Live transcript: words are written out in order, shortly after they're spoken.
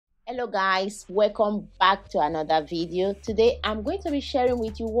Hello guys, welcome back to another video. Today I'm going to be sharing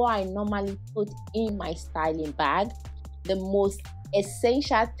with you what I normally put in my styling bag, the most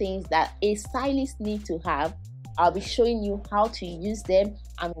essential things that a stylist needs to have. I'll be showing you how to use them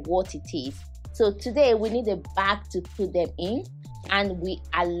and what it is. So today we need a bag to put them in, and we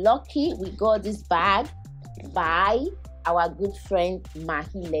are lucky we got this bag by our good friend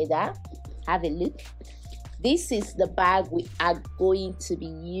Mahi Leather. Have a look. This is the bag we are going to be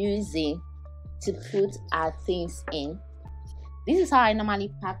using to put our things in. This is how I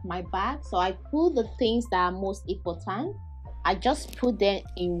normally pack my bag. So I put the things that are most important. I just put them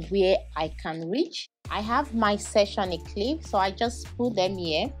in where I can reach. I have my session clip, so I just put them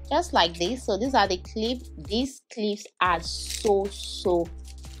here, just like this. So these are the clips. These clips are so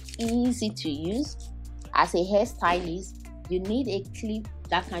easy to use. As a hairstylist, you need a clip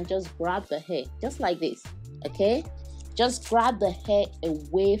that can just grab the hair, just like this. Okay, just grab the hair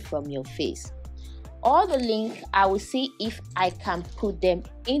away from your face. All the link, I will see if I can put them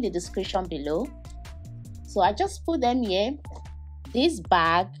in the description below. So I just put them here. This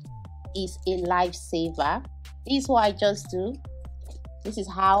bag is a lifesaver. This is what I just do. This is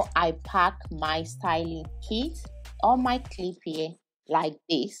how I pack my styling kit. All my clip here like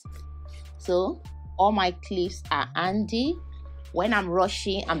this. So all my clips are handy. When I'm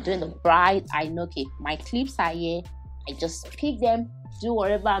rushing, I'm doing the bride, I know, okay, my clips are here. I just pick them, do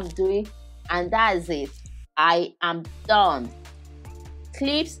whatever I'm doing, and that's it. I am done.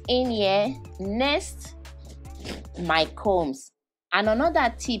 Clips in here. Next, my combs. And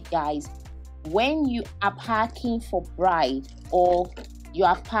another tip, guys, when you are packing for bride or you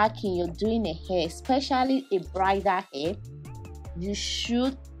are packing, you're doing a hair, especially a bridal hair, you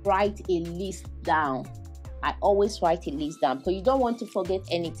should write a list down. I always write a list down because you don't want to forget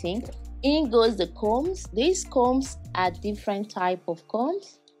anything. In goes the combs. These combs are different type of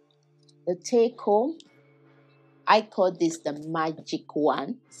combs. The take comb, I call this the magic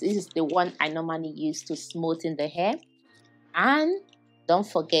one. This is the one I normally use to smoothen the hair. And don't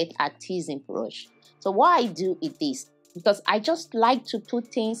forget a teasing brush. So what I do is this, because I just like to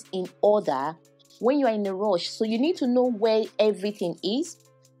put things in order when you are in a rush. So you need to know where everything is.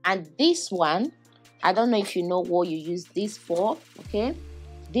 And this one, I don't know if you know what you use this for, okay?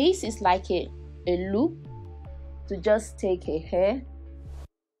 This is like a loop to just take a hair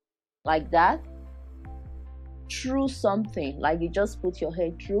like that through something, like you just put your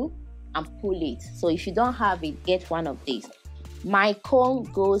hair through and pull it. So if you don't have it, get one of these. My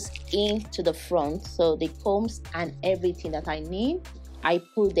comb goes into the front, so the combs and everything that I need, I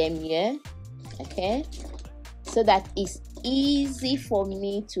put them here, okay? So that it's easy for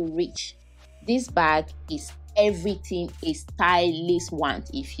me to reach. This bag is everything a stylist wants.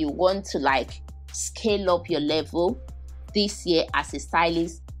 If you want to like scale up your level this year as a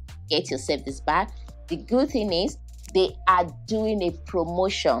stylist, get yourself this bag. The good thing is they are doing a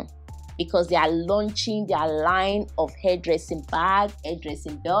promotion because they are launching their line of hairdressing bag,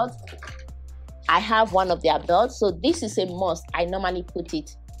 hairdressing belts. I have one of their belts, so this is a must. I normally put it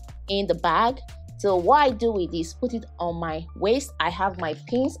in the bag. So what I do with this, put it on my waist. I have my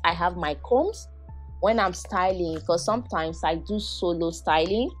pins, I have my combs. When I'm styling, because sometimes I do solo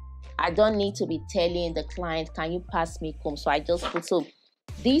styling, I don't need to be telling the client, can you pass me comb? So I just put, so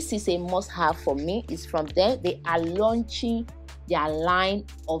this is a must have for me. It's from them. They are launching their line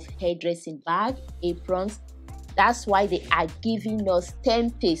of hairdressing bag, aprons. That's why they are giving us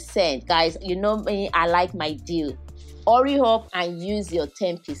 10%. Guys, you know me, I like my deal. Hurry up and use your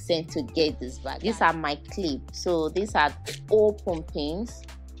 10% to get this bag. These are my clips. So these are open pins.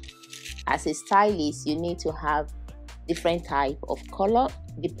 As a stylist, you need to have different type of color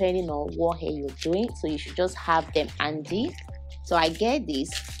depending on what hair you're doing. So you should just have them handy. So I get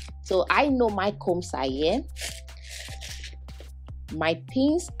this. So I know my combs are here. My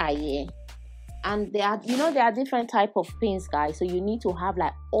pins are here. And there are, you know, there are different type of pins, guys. So you need to have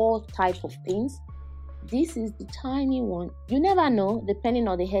like all type of pins. This is the tiny one. You never know, depending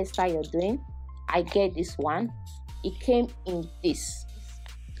on the hairstyle you're doing. I get this one. It came in this.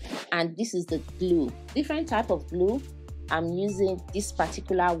 And this is the glue. Different type of glue. I'm using this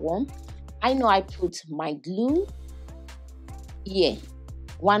particular one. I know I put my glue here.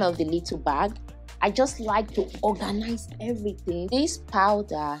 One of the little bag. I just like to organize everything. This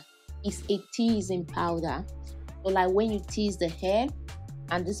powder is a teasing powder. So like when you tease the hair,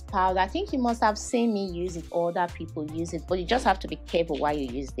 and this powder, I think you must have seen me use it, other people use it, but you just have to be careful while you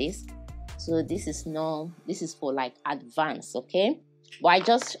use this. So this is for like advanced, okay? But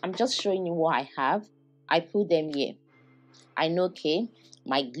I'm just showing you what I have. I put them here. I know, okay,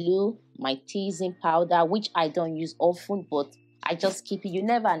 my glue, my teasing powder, which I don't use often, but I just keep it. You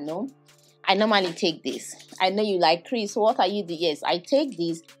never know. I normally take this. I know you like, Chris, what are you doing? Yes, I take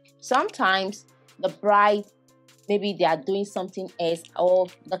this. Sometimes the bride, maybe they are doing something else, or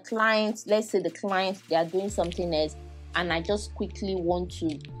the clients, let's say the clients, they are doing something else, and I just quickly want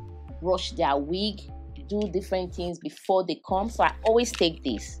to brush their wig, do different things before they come. So I always take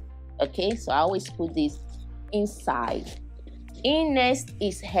this. Okay, so I always put this inside. In next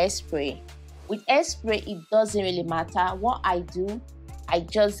is hairspray. With hairspray, it doesn't really matter. What I do, I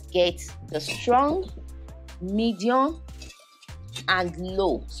just get the strong, medium, and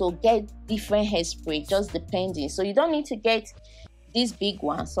low. So get different hairspray, just depending. So you don't need to get this big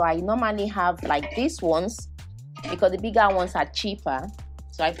one. So I normally have like these ones because the bigger ones are cheaper.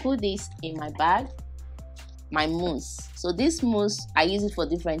 So I put this in my bag, my mousse. So this mousse, I use it for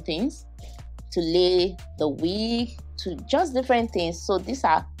different things, to lay the wig, to just different things. So these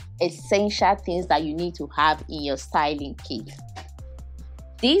are essential things that you need to have in your styling kit.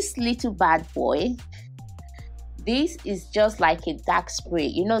 This little bad boy, this is just like a dark spray.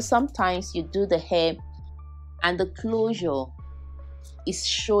 You know, sometimes you do the hair and the closure is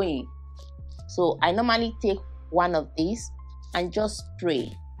showing. So I normally take one of these and just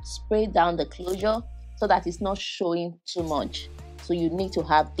spray down the closure so that it's not showing too much. So you need to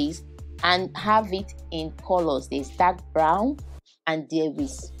have this and have it in colors. There's dark brown and there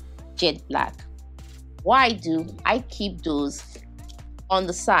is jet black. What I do, I keep those on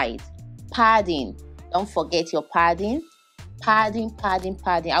the side. Padding, don't forget your padding. Padding.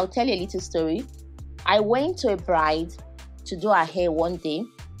 I'll tell you a little story. I went to a bride to do her hair one day.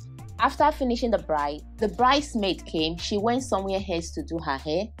 After finishing the bridesmaid came. She went somewhere else to do her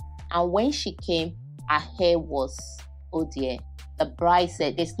hair, and when she came, her hair was, oh dear. The bride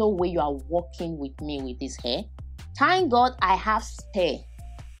said, there's no way you are working with me with this hair. Thank God I have spare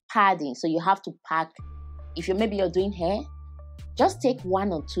padding. So you have to pack. If you're doing hair, just take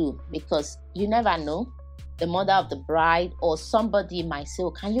one or two, because you never know. The mother of the bride or somebody might say,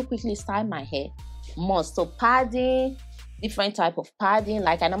 oh, can you quickly style my hair? Must. So padding, different type of padding.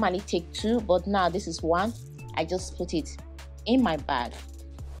 Like I normally take two, but now this is one. I just put it in my bag.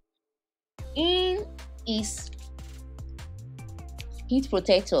 In is heat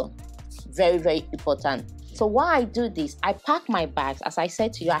protector. Very, very important. So why I do this, I pack my bags. As I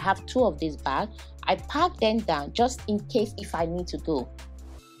said to you, I have two of these bags. I pack them down just in case if I need to go.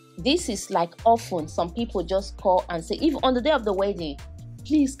 This is like often some people just call and say, even on the day of the wedding,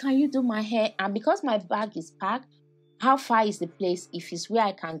 please, can you do my hair? And because my bag is packed, how far is the place? If it's where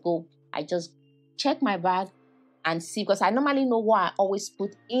I can go, I just check my bag and see, because I normally know what I always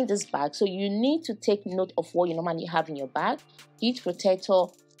put in this bag. So you need to take note of what you normally have in your bag. Heat protector.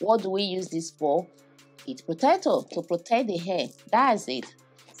 What do we use this for? Heat protector to protect the hair. That's it.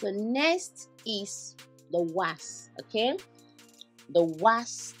 So next is the wax. Okay, the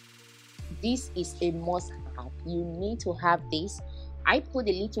wax. This is a must-have. You need to have this. I put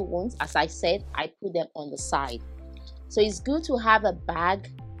the little ones, as I said, I put them on the side. So it's good to have a bag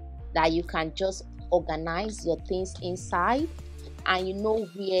that you can just organize your things inside, and you know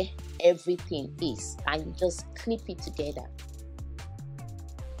where everything is, and you just clip it together.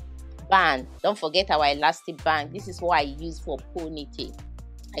 Band. Don't forget our elastic band. This is what I use for ponytail.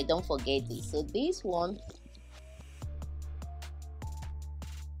 I don't forget this. So this one,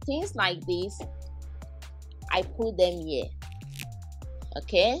 things like this, I put them here.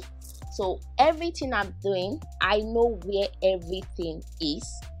 Okay, so everything I'm doing, I know where everything is.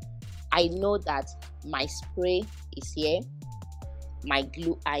 I know that my spray is here, my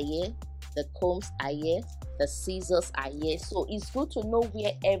glue are here, the combs are here, the scissors are here. So it's good to know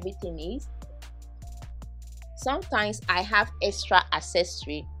where everything is. Sometimes I have extra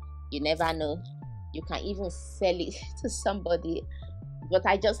accessory. You never know. You can even sell it to somebody, but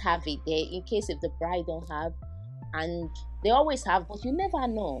I just have it there in case if the bride don't have, and they always have, but you never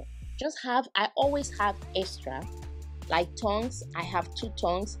know. I always have extra, like tongues. I have two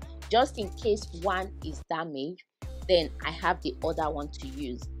tongues just in case one is damaged, then I have the other one to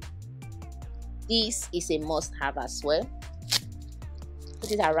use. This is a must-have as well.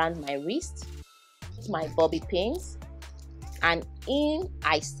 Put it around my wrist, put my bobby pins, and in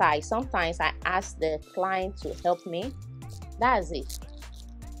I style. Sometimes I ask the client to help me. That's it.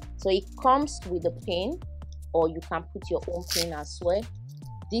 So it comes with a pin, or you can put your own pin as well.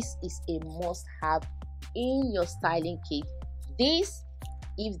 This is a must-have in your styling kit. This,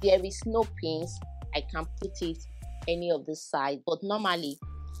 if there is no pins, I can put it any of the side, but normally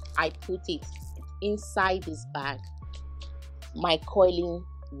I put it inside this bag. My coiling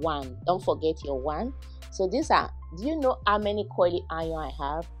wand. Don't forget your wand. So these are, do you know how many coiling iron I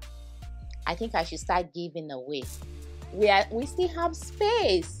have? I think I should start giving away. we still have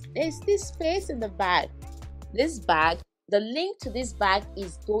space. There's still space in the bag. This bag, the link to this bag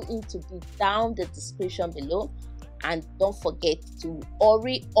is going to be down the description below. And don't forget to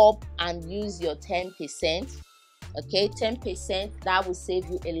hurry up and use your 10%. Okay, 10%, that will save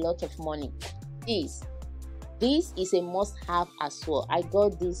you a lot of money. This is a must-have as well. I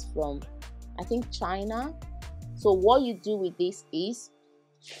got this from, I think, China. So what you do with this is,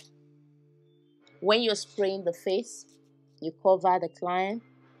 when you're spraying the face, you cover the client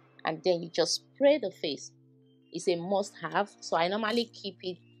and then you just spray the face. It's a must-have, so I normally keep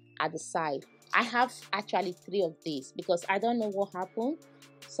it at the side. I have actually 3 of these because I don't know what happened.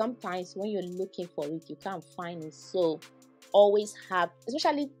 Sometimes when you're looking for it, you can't find it. So always have,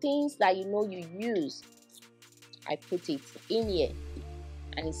 especially things that you know you use. I put it in here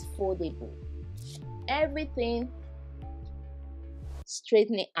and it's foldable. Everything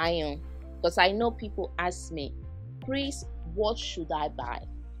straightening iron, because I know people ask me, Chris, what should I buy?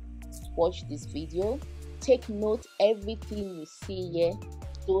 Watch this video, take note everything you see here.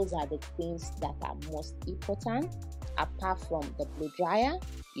 Those are the things that are most important. Apart from the blow dryer,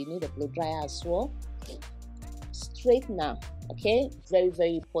 you need a blow dryer as well. Straightener, okay,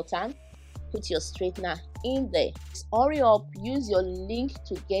 very important. Put your straightener in there. Hurry up, use your link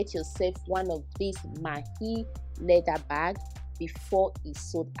to get yourself one of these Mahi leather bag before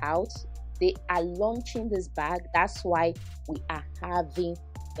it's sold out. They are launching this bag, that's why we are having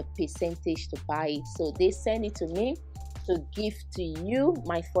the percentage to buy it. So they send it to me to give to you,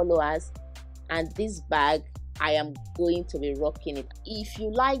 my followers, and this bag, I am going to be rocking it. If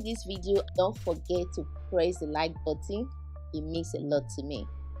you like this video, don't forget to press the like button. It means a lot to me.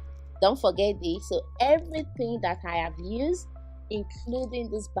 Don't forget this. So everything that I have used,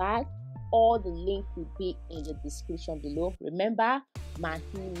 including this bag, all the link will be in the description below. Remember, Mahi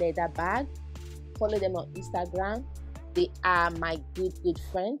leather bag. Follow them on Instagram. They are my good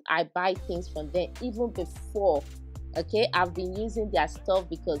friend. I buy things from them even before. Okay, I've been using their stuff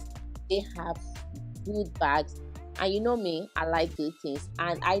because they have good bags, and you know me, I like good things,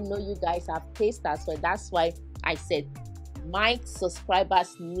 and I know you guys have tasters, so that's why I said my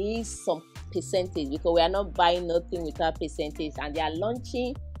subscribers need some percentage, because we are not buying nothing without percentage, and they are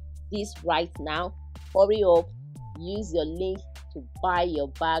launching this right now. Hurry up, use your link to buy your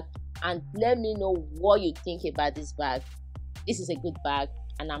bag, and let me know what you think about this bag. This is a good bag,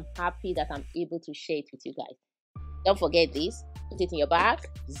 and I'm happy that I'm able to share it with you guys. Don't forget this, put it in your bag,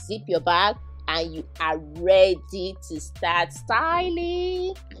 zip your bag, and you are ready to start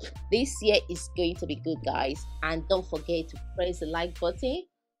styling. This year is going to be good, guys. And don't forget to press the like button,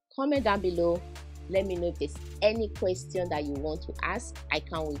 comment down below, let me know if there's any question that you want to ask. I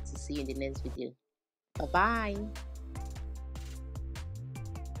can't wait to see you in the next video. Bye bye.